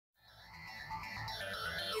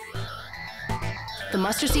The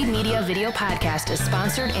Mustard Seed Media video podcast is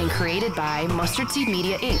sponsored and created by Mustard Seed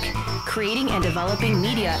Media, Inc., creating and developing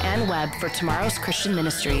media and web for tomorrow's Christian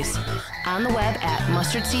ministries. On the web at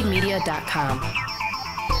mustardseedmedia.com.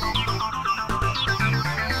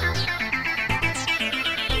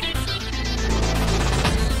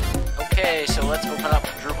 Okay, so let's open up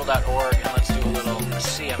Drupal.org and let's do a little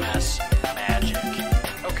CMS magic.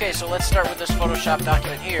 Okay, so let's start with this Photoshop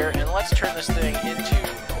document here, and let's turn this thing into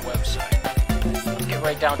a website. Let's get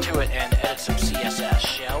right down to it and edit some CSS,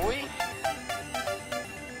 shall we?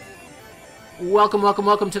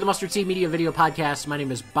 Welcome to the Mustard Seed Media video podcast. My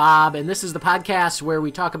name is Bob, and this is the podcast where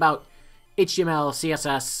we talk about HTML,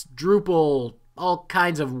 CSS, Drupal, all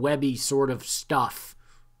kinds of webby sort of stuff.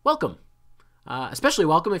 Welcome. Especially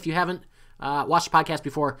welcome if you haven't watched the podcast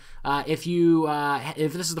before. If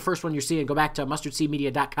this is the first one you're seeing, go back to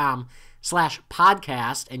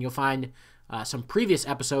mustardseedmedia.com/podcast, and you'll find some previous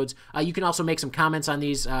episodes. You can also make some comments on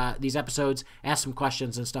these episodes, ask some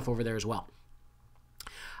questions and stuff over there as well.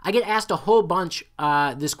 I get asked a whole bunch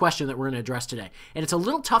this question that we're going to address today. And it's a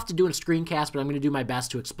little tough to do in a screencast, but I'm going to do my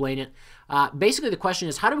best to explain it. Basically, the question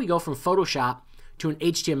is, how do we go from Photoshop to an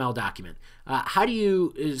HTML document? How do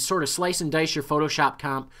you sort of slice and dice your Photoshop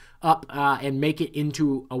comp up and make it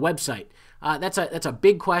into a website? That's a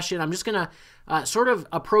big question. I'm just going to sort of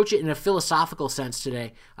approach it in a philosophical sense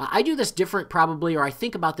today. I do this different probably, or I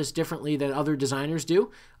think about this differently than other designers do.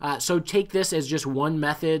 So take this as just one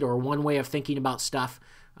method or one way of thinking about stuff,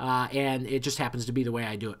 and it just happens to be the way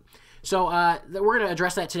I do it. So we're going to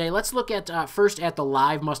address that today. Let's look at first at the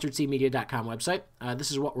live mustardseedmedia.com website.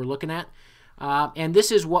 This is what we're looking at. And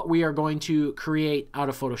this is what we are going to create out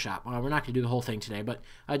of Photoshop. We're not going to do the whole thing today, but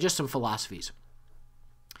just some philosophies.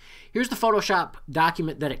 Here's the Photoshop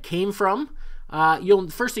document that it came from. The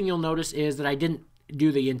first thing you'll notice is that I didn't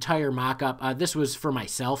do the entire mock-up. This was for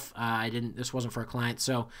myself. This wasn't for a client,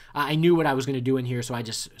 so I knew what I was going to do in here, so I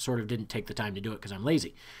just sort of didn't take the time to do it because I'm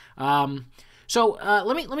lazy. So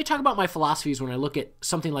let me talk about my philosophies when I look at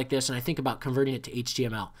something like this and I think about converting it to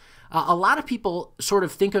HTML. A lot of people sort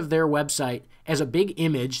of think of their website as a big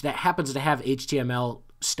image that happens to have HTML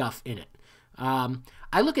stuff in it.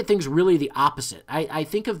 I look at things really the opposite. I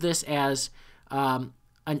think of this as I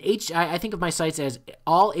think of my sites as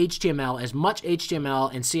all HTML, as much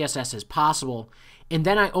HTML and CSS as possible, and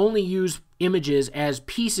then I only use images as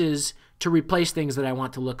pieces to replace things that I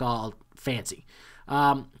want to look all fancy.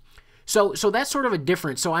 So that's sort of a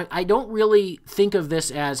difference. So I don't really think of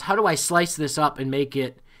this as how do I slice this up and make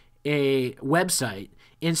it a website.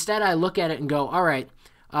 Instead, I look at it and go, all right,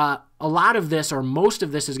 a lot of this or most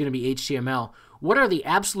of this is going to be HTML. What are the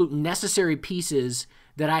absolute necessary pieces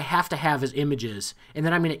that I have to have as images? And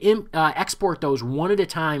then I'm going to export those one at a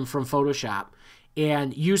time from Photoshop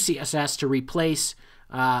and use CSS to replace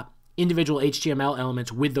individual HTML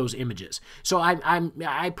elements with those images. So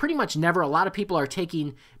I pretty much never, a lot of people are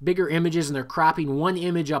taking bigger images and they're cropping one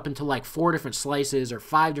image up into like 4 different slices or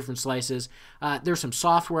 5 different slices. There's some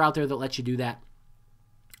software out there that lets you do that.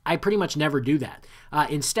 I pretty much never do that.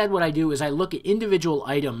 Instead, what I do is I look at individual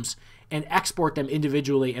items and export them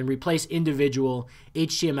individually and replace individual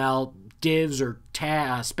HTML divs or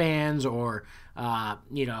spans or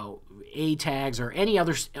A tags or any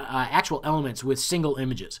other actual elements with single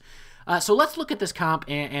images. So let's look at this comp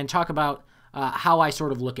and talk about how I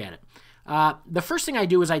sort of look at it. The first thing I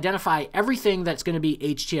do is identify everything that's going to be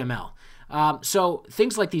HTML. So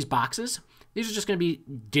things like these boxes, these are just going to be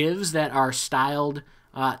divs that are styled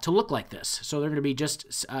to look like this. So they're going to be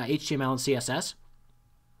just HTML and CSS.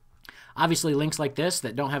 Obviously, links like this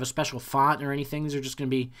that don't have a special font or anything, these are just going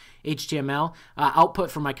to be HTML.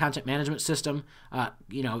 Output from my content management system,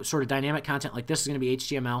 sort of dynamic content like this is going to be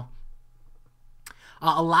HTML.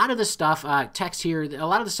 A lot of the stuff, text here, a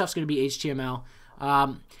lot of the stuff is going to be HTML.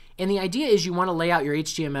 And the idea is you want to lay out your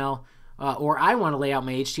HTML, or I want to lay out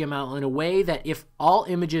my HTML in a way that if all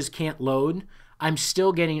images can't load, I'm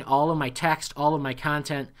still getting all of my text, all of my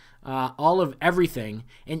content, all of everything.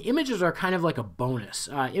 And images are kind of like a bonus.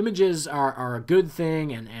 Images are a good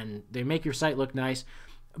thing and they make your site look nice,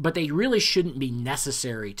 but they really shouldn't be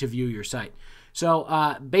necessary to view your site.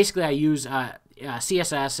 So basically I use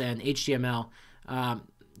CSS and HTML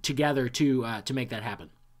together to make that happen.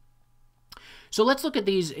 So let's look at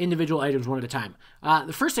these individual items one at a time.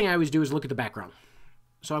 The first thing I always do is look at the background.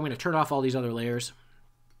 So I'm going to turn off all these other layers.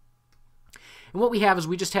 And what we have is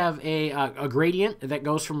we just have a gradient that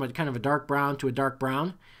goes from a kind of a dark brown to a dark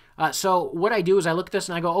brown. So what I do is I look at this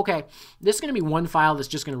and I go, okay, this is going to be one file that's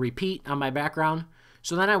just going to repeat on my background.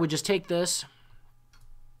 So then I would just take this,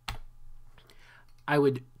 I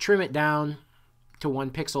would trim it down to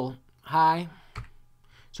 1 pixel high.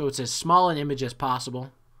 so it's as small an image as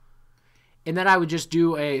possible. And then I would just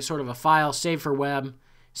do a sort of a file, save for web,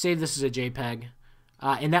 save this as a JPEG,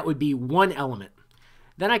 and that would be one element.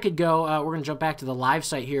 Then I could go, we're going to jump back to the live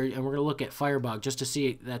site here, and we're going to look at Firebug just to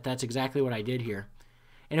see that that's exactly what I did here.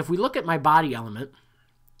 And if we look at my body element,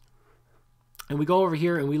 and we go over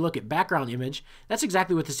here and we look at background image, that's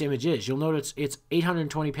exactly what this image is. You'll notice it's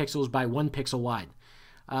 820 pixels by 1 pixel wide.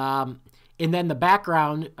 And then the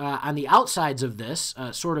background on the outsides of this,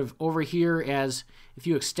 sort of over here as if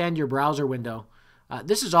you extend your browser window,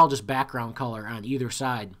 this is all just background color on either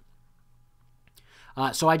side.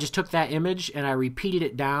 So I just took that image and I repeated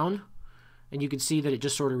it down, and you can see that it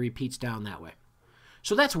just sort of repeats down that way.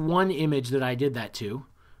 So that's one image that I did that to.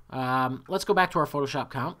 Let's go back to our Photoshop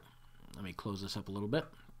count. Let me close this up a little bit.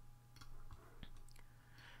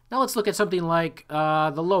 Now let's look at something like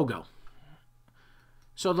the logo.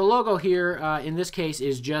 So the logo here, in this case,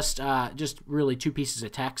 is just really 2 pieces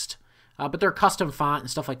of text. But they're custom font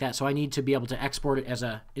and stuff like that, so I need to be able to export it as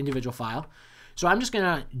an individual file. So I'm just going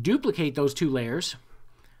to duplicate those 2 layers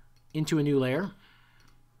into a new layer,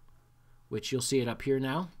 which you'll see it up here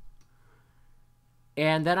now.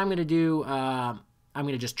 And then I'm going to do, I'm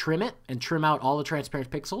going to just trim it and trim out all the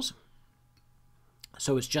transparent pixels.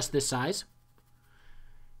 So it's just this size.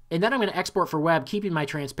 And then I'm going to export for web, keeping my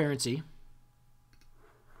transparency.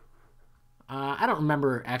 I don't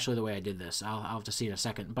remember actually the way I did this. I'll have to see in a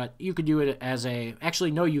second. But you could do it as a...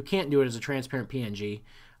 Actually, no, you can't do it as a transparent PNG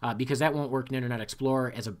because that won't work in Internet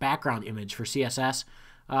Explorer as a background image for CSS.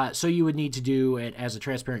 So you would need to do it as a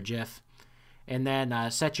transparent GIF. And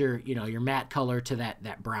then set your, your matte color to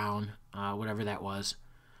that brown, whatever that was.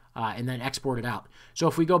 And then export it out. So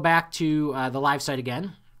if we go back to the live site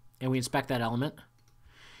again and we inspect that element,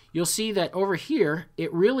 you'll see that over here,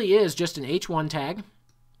 it really is just an H1 tag.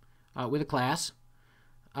 With a class,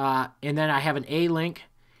 and then I have an A link,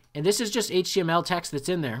 and this is just HTML text that's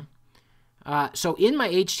in there. So in my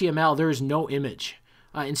HTML, there is no image.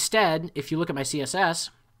 Instead, if you look at my CSS,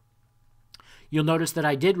 you'll notice that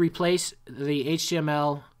I did replace the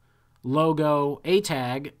HTML logo A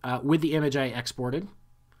tag with the image I exported,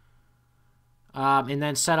 and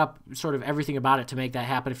then set up sort of everything about it to make that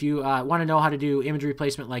happen. If you want to know how to do image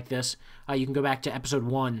replacement like this, you can go back to episode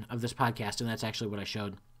 1 of this podcast, and that's actually what I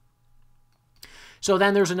showed. So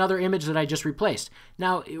then there's another image that I just replaced.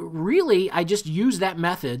 Now, really, I just use that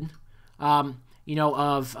method, let's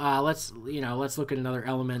look at another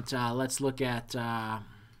element. Let's look at,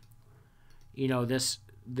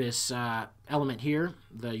 this element here.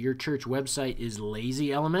 The Your Church website is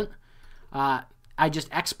lazy element. I just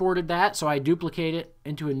exported that, so I duplicate it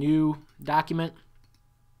into a new document.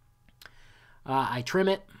 I trim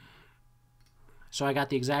it, so I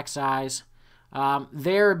got the exact size.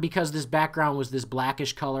 There, because this background was this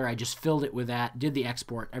blackish color, I just filled it with that, did the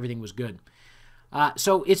export, everything was good.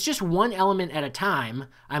 So it's just one element at a time.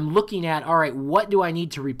 I'm looking at, all right, what do I need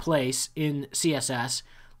to replace in CSS,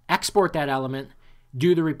 export that element,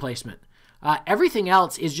 do the replacement. Everything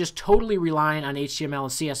else is just totally relying on HTML and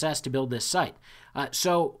CSS to build this site.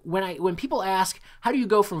 So when people ask, how do you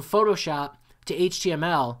go from Photoshop to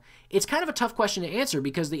HTML, it's kind of a tough question to answer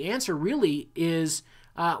because the answer really is...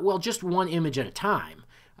 well, just one image at a time.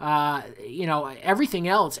 Everything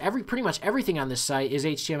else, pretty much everything on this site is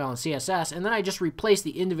HTML and CSS, and then I just replace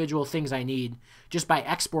the individual things I need just by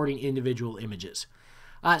exporting individual images.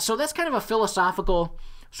 So that's kind of a philosophical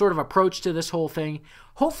sort of approach to this whole thing.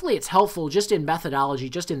 Hopefully it's helpful just in methodology,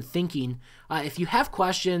 just in thinking. If you have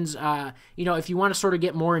questions, if you want to sort of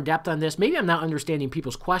get more in depth on this, maybe I'm not understanding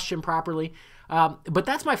people's question properly, but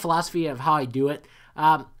that's my philosophy of how I do it.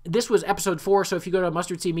 This was episode 4, so if you go to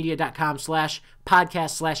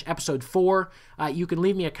mustardseedmedia.com/podcast/episode 4, you can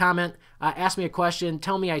leave me a comment, ask me a question,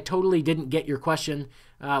 tell me I totally didn't get your question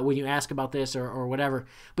when you ask about this or whatever.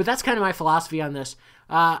 But that's kind of my philosophy on this.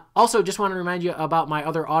 Also, just want to remind you about my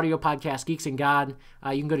other audio podcast, Geeks and God.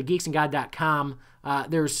 You can go to geeksandgod.com.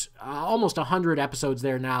 There's almost 100 episodes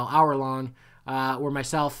there now, hour-long, where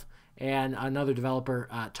myself and another developer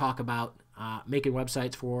talk about making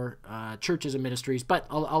websites for churches and ministries, but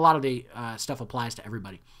a lot of the stuff applies to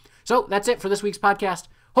everybody. So that's it for this week's podcast.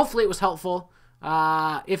 Hopefully it was helpful.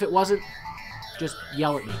 If it wasn't, just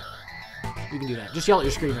yell at me. You can do that. Just yell at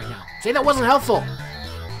your screen right now. Say that wasn't helpful,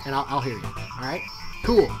 and I'll hear you. All right?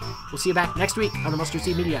 Cool. We'll see you back next week on the Mustard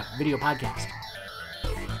Seed Media video podcast.